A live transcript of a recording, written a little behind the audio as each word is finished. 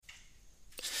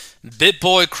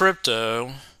BitBoy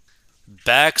Crypto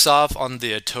backs off on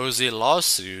the Atozi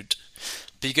lawsuit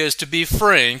because, to be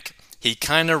frank, he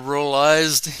kind of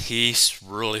realized he's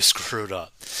really screwed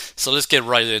up. So let's get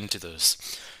right into this.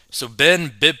 So Ben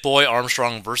BitBoy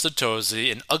Armstrong versus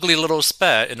Atozi, an ugly little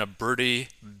spat in a pretty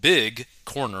big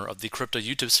corner of the crypto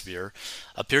YouTube sphere,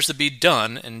 appears to be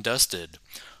done and dusted.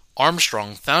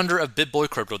 Armstrong, founder of BitBoy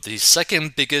Crypto, the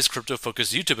second biggest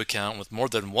crypto-focused YouTube account with more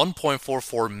than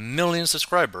 1.44 million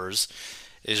subscribers,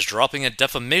 is dropping a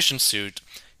defamation suit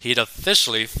he'd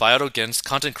officially filed against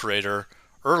content creator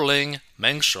Erling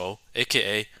Mengsho,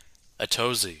 aka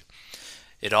Atozi.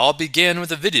 It all began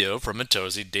with a video from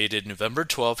Atozi dated November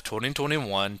 12,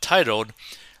 2021, titled,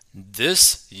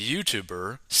 "This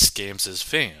YouTuber Scams His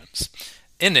Fans."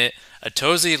 In it,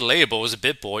 Atozi labels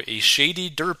BitBoy a shady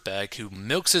dirtbag who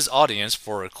milks his audience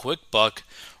for a quick buck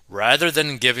rather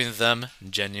than giving them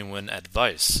genuine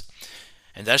advice.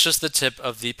 And that's just the tip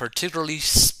of the particularly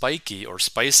spiky or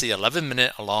spicy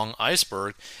 11-minute long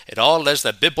iceberg. It all alleged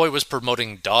that BitBoy was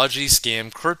promoting dodgy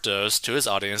scam cryptos to his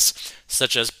audience,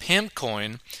 such as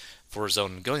Pamcoin, for his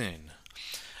own gain.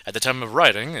 At the time of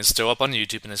writing, it's still up on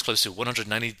YouTube and has close to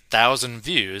 190,000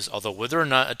 views, although whether or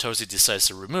not Atozi decides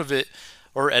to remove it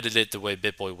or edit it the way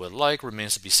BitBoy would like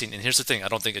remains to be seen. And here's the thing, I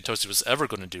don't think Atozi was ever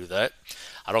going to do that.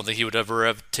 I don't think he would ever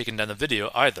have taken down the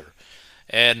video either.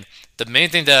 And the main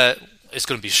thing that is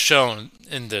going to be shown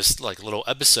in this little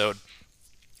episode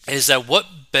is that what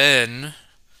Ben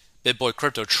BitBoy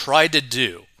Crypto tried to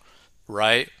do,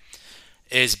 right,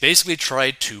 is basically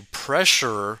try to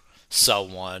pressure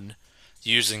someone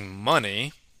using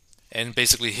money and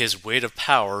basically his weight of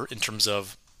power in terms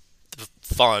of the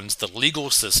funds, the legal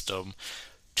system,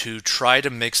 to try to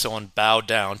make someone bow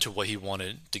down to what he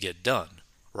wanted to get done,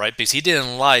 right? Because he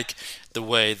didn't like the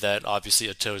way that obviously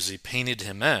Atozi painted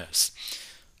him as.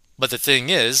 But the thing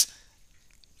is,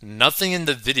 nothing in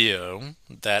the video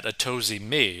that Atozi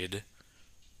made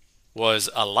was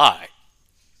a lie.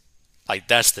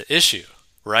 That's the issue,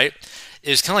 right?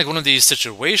 It's kind of like one of these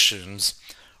situations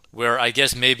where I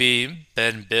guess maybe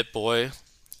Ben BitBoy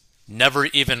never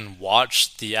even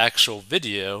watched the actual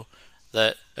video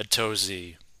that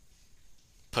Atozi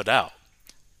put out.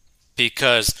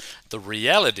 Because the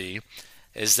reality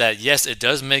is that, yes, it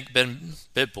does make Ben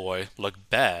BitBoy look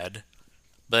bad,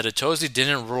 but Atozi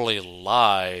didn't really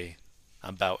lie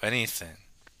about anything,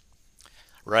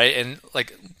 right? And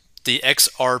the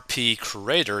XRP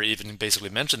creator even basically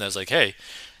mentioned that. It's hey,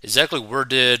 exactly where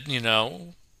did,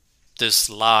 this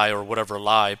lie or whatever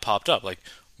lie popped up?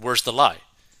 Where's the lie?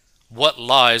 What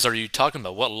lies are you talking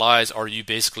about? What lies are you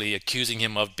basically accusing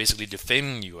him of basically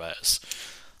defaming you as?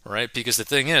 Right? Because the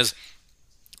thing is,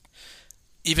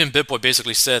 even BitBoy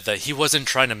basically said that he wasn't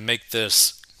trying to make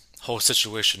this whole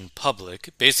situation public.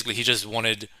 Basically, he just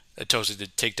wanted Atozi to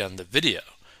take down the video.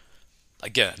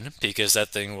 Again, because that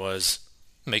thing was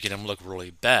making him look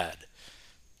really bad.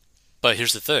 But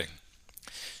here's the thing.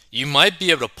 You might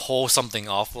be able to pull something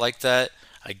off like that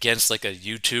against a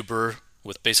YouTuber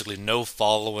with basically no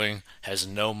following, has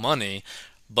no money,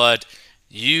 but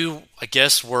you, I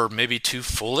guess, were maybe too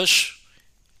foolish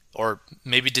or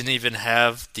maybe didn't even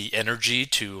have the energy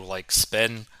to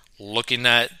spend looking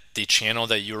at the channel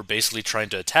that you were basically trying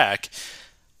to attack,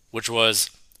 which was,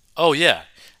 oh yeah,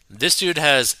 this dude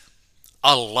has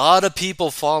a lot of people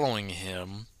following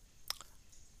him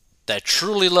that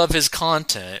truly love his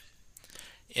content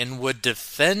and would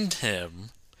defend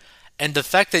him. And the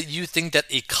fact that you think that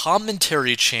a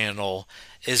commentary channel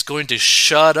is going to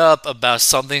shut up about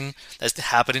something that's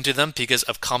happening to them because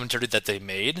of commentary that they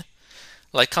made,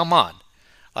 come on.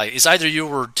 It's either you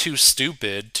were too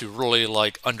stupid to really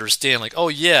understand, oh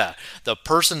yeah, the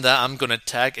person that I'm going to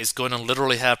attack is going to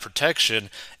literally have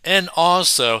protection, and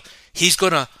also he's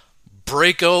going to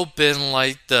break open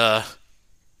the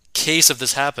case of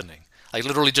this happening.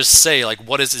 Literally just say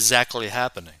what is exactly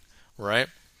happening, right?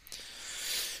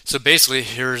 So basically,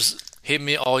 here's hate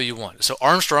me all you want. So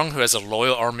Armstrong, who has a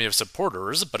loyal army of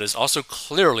supporters, but is also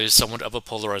clearly somewhat of a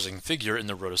polarizing figure in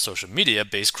the world of social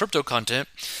media-based crypto content,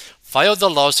 filed the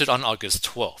lawsuit on August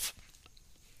 12th.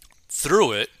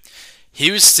 Through it,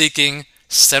 he was seeking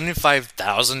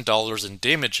 $75,000 in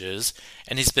damages,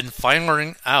 and he's been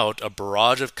firing out a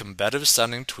barrage of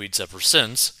combative-sounding tweets ever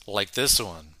since, like this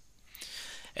one.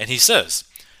 And he says,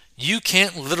 "You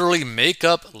can't literally make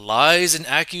up lies and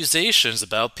accusations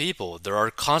about people. There are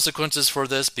consequences for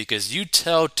this because you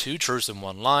tell two truths and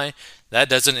one lie. That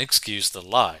doesn't excuse the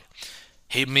lie.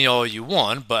 Hate me all you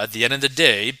want, but at the end of the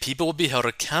day, people will be held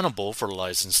accountable for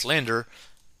lies and slander,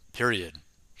 period."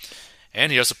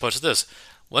 And he also puts this,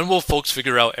 "When will folks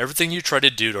figure out everything you try to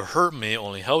do to hurt me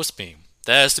only helps me?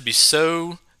 That has to be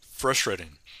so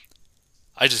frustrating.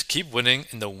 I just keep winning,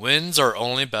 and the wins are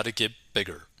only about to get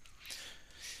bigger.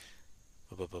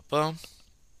 Ba-ba-ba-ba.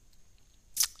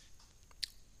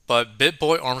 But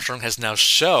BitBoy Armstrong has now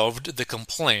shelved the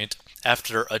complaint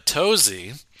after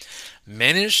Atozy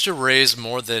managed to raise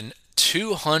more than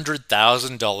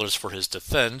 $200,000 for his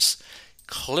defense.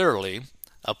 Clearly,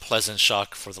 a pleasant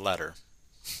shock for the latter.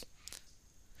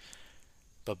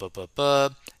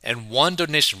 And one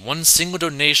single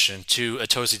donation to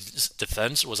Atozy's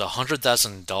defense was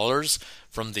 $100,000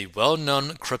 from the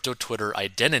well-known crypto Twitter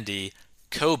identity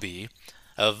Kobe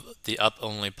of the Up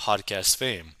Only podcast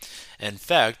fame. In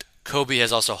fact, Kobe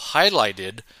has also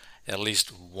highlighted at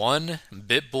least one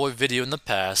BitBoy video in the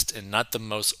past in not the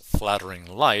most flattering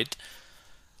light,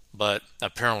 but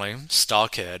apparently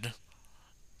Stockhead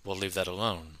will leave that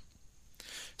alone.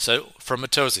 So, from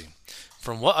Atozy.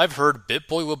 From what I've heard,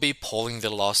 BitBoy will be pulling the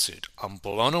lawsuit. I'm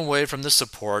blown away from the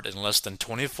support. In less than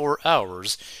 24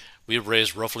 hours, we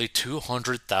raised roughly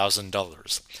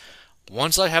 $200,000.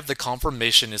 Once I have the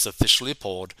confirmation is officially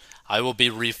pulled, I will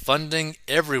be refunding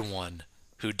everyone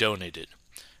who donated.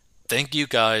 Thank you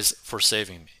guys for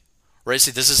saving me. Right?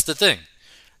 See, this is the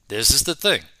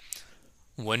thing.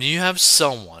 When you have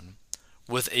someone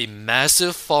with a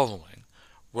massive following,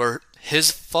 where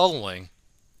his following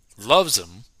loves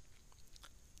him,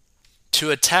 to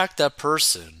attack that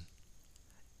person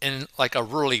in like a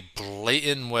really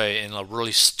blatant way, in a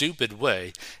really stupid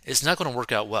way, is not going to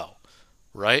work out well,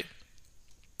 right?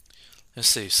 Let's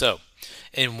see. So,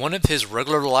 in one of his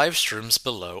regular live streams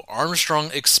below,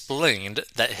 Armstrong explained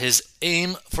that his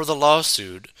aim for the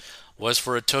lawsuit was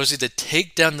for Atozy to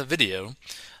take down the video,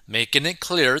 making it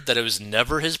clear that it was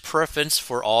never his preference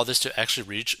for all this to actually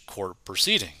reach court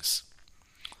proceedings.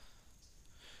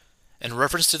 In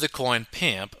reference to the coin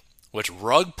Pamp, which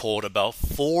rug pulled about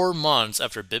 4 months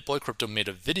after BitBoy Crypto made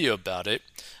a video about it,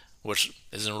 which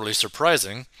isn't really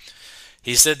surprising,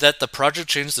 he said that the project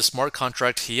changed the smart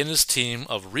contract he and his team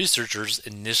of researchers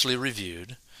initially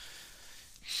reviewed.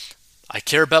 I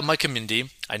care about my community.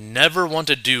 I never want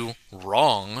to do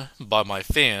wrong by my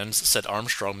fans, said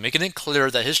Armstrong, making it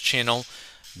clear that his channel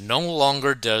no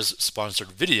longer does sponsored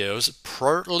videos,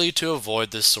 partly to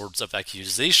avoid the sorts of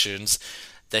accusations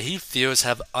that he feels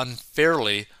have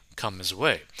unfairly come his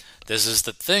way. This is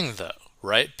the thing, though,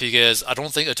 right? Because I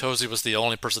don't think Atozy was the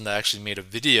only person that actually made a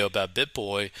video about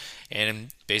BitBoy and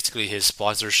basically his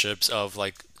sponsorships of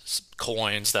like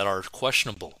coins that are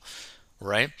questionable,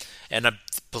 right? And I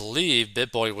believe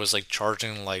BitBoy was like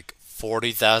charging like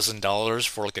 $40,000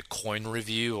 for like a coin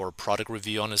review or product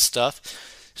review on his stuff.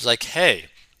 It's like, hey,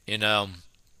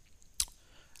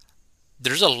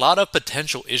 there's a lot of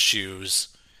potential issues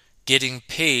getting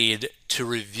paid to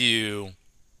review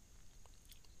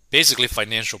basically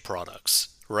financial products,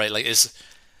 right? Like it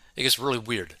gets really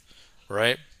weird,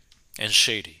 right? And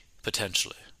shady,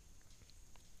 potentially.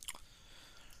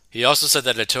 He also said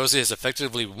that Atozy has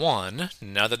effectively won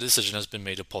now that the decision has been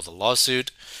made to pull the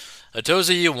lawsuit.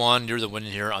 Atozy, you won, you're the winner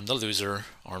here, I'm the loser,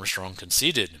 Armstrong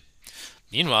conceded.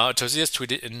 Meanwhile, Atozy has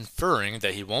tweeted inferring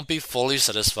that he won't be fully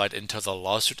satisfied until the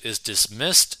lawsuit is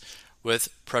dismissed with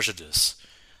prejudice,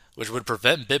 which would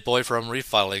prevent BitBoy from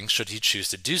refiling should he choose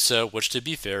to do so, which to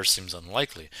be fair seems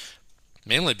unlikely.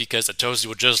 Mainly because Atozy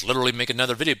would just literally make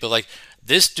another video, but like,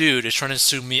 this dude is trying to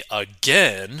sue me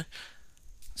again,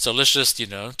 so let's just,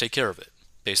 take care of it,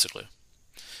 basically.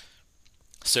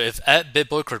 So if at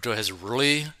BitBoy Crypto has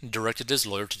really directed his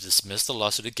lawyer to dismiss the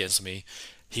lawsuit against me,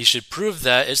 he should prove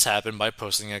that it's happened by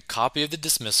posting a copy of the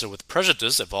dismissal with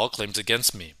prejudice of all claims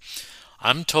against me.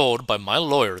 I'm told by my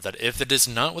lawyer that if it is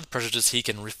not with prejudice, he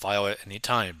can refile at any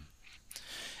time.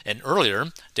 And earlier,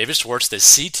 David Schwartz, the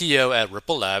CTO at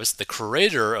Ripple Labs, the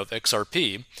creator of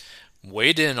XRP,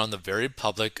 weighed in on the very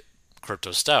public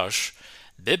crypto stoush.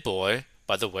 BitBoy,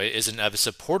 by the way, is an avid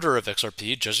supporter of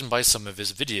XRP, judging by some of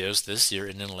his videos this year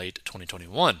and in late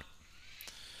 2021.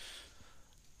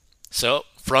 So,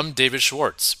 from David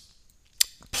Schwartz,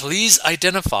 please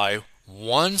identify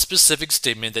one specific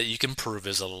statement that you can prove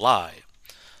is a lie.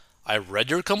 I read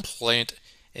your complaint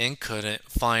and couldn't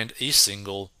find a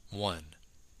single one.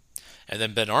 And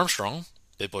then Ben Armstrong,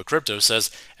 BitBoy Crypto,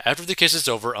 says, after the case is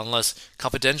over, unless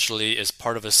confidentially is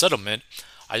part of a settlement,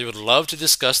 I would love to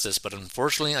discuss this, but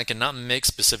unfortunately I cannot make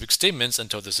specific statements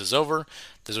until this is over.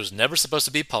 This was never supposed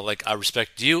to be public. I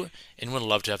respect you and would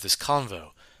love to have this convo.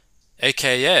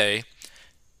 AKA,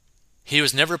 he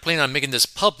was never planning on making this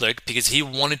public because he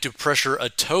wanted to pressure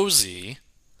Atozy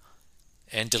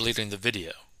and deleting the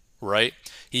video. Right?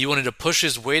 He wanted to push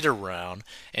his weight around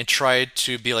and try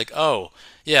to be like, oh,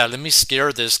 yeah, let me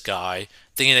scare this guy,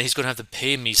 thinking that he's going to have to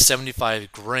pay me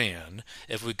 $75,000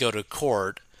 if we go to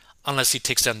court. unless he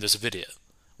takes down this video,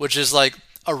 which is like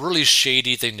a really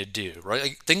shady thing to do, right?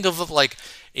 Like, think of like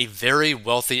a very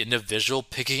wealthy individual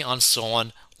picking on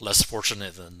someone less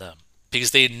fortunate than them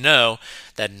because they know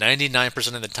that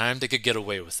 99% of the time they could get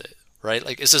away with it, right?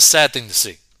 Like, it's a sad thing to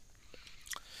see.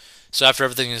 So after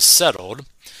everything is settled,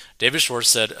 David Schwartz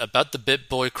said about the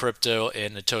BitBoy crypto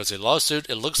and Natoze lawsuit,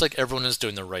 it looks like everyone is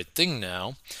doing the right thing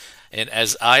now. And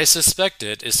as I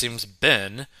suspected, it seems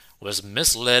Ben was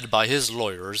misled by his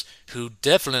lawyers, who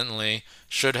definitely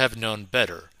should have known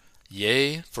better.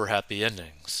 Yay for happy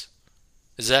endings.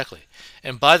 Exactly.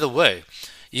 And by the way,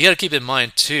 you got to keep in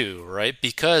mind too, right?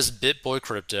 Because BitBoy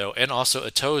Crypto and also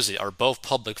Atozi are both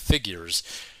public figures,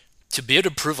 to be able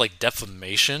to prove like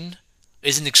defamation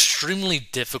is an extremely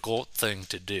difficult thing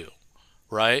to do,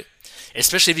 right?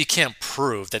 Especially if you can't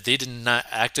prove that they did not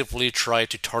actively try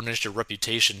to tarnish your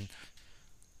reputation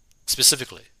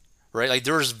specifically, right? Like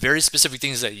there's very specific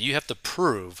things that you have to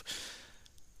prove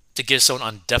to get someone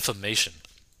on defamation,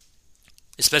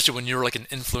 especially when you're like an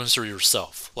influencer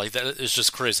yourself. Like that is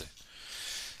just crazy.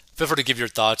 Feel free to give your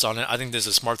thoughts on it. I think this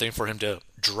is a smart thing for him to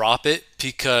drop it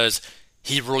because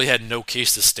he really had no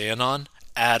case to stand on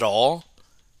at all,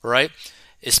 right?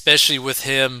 Especially with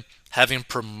him having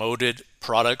promoted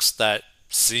products that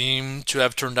seem to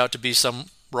have turned out to be some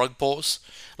rug pulls,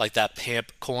 like that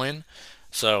PAMP coin.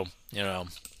 So,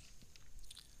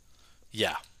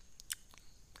 yeah,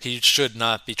 he should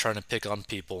not be trying to pick on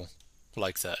people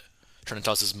like that, trying to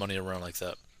toss his money around like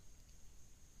that.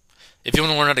 If you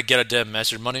want to learn how to get a dead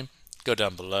master money, go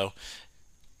down below.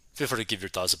 Feel free to give your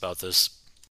thoughts about this.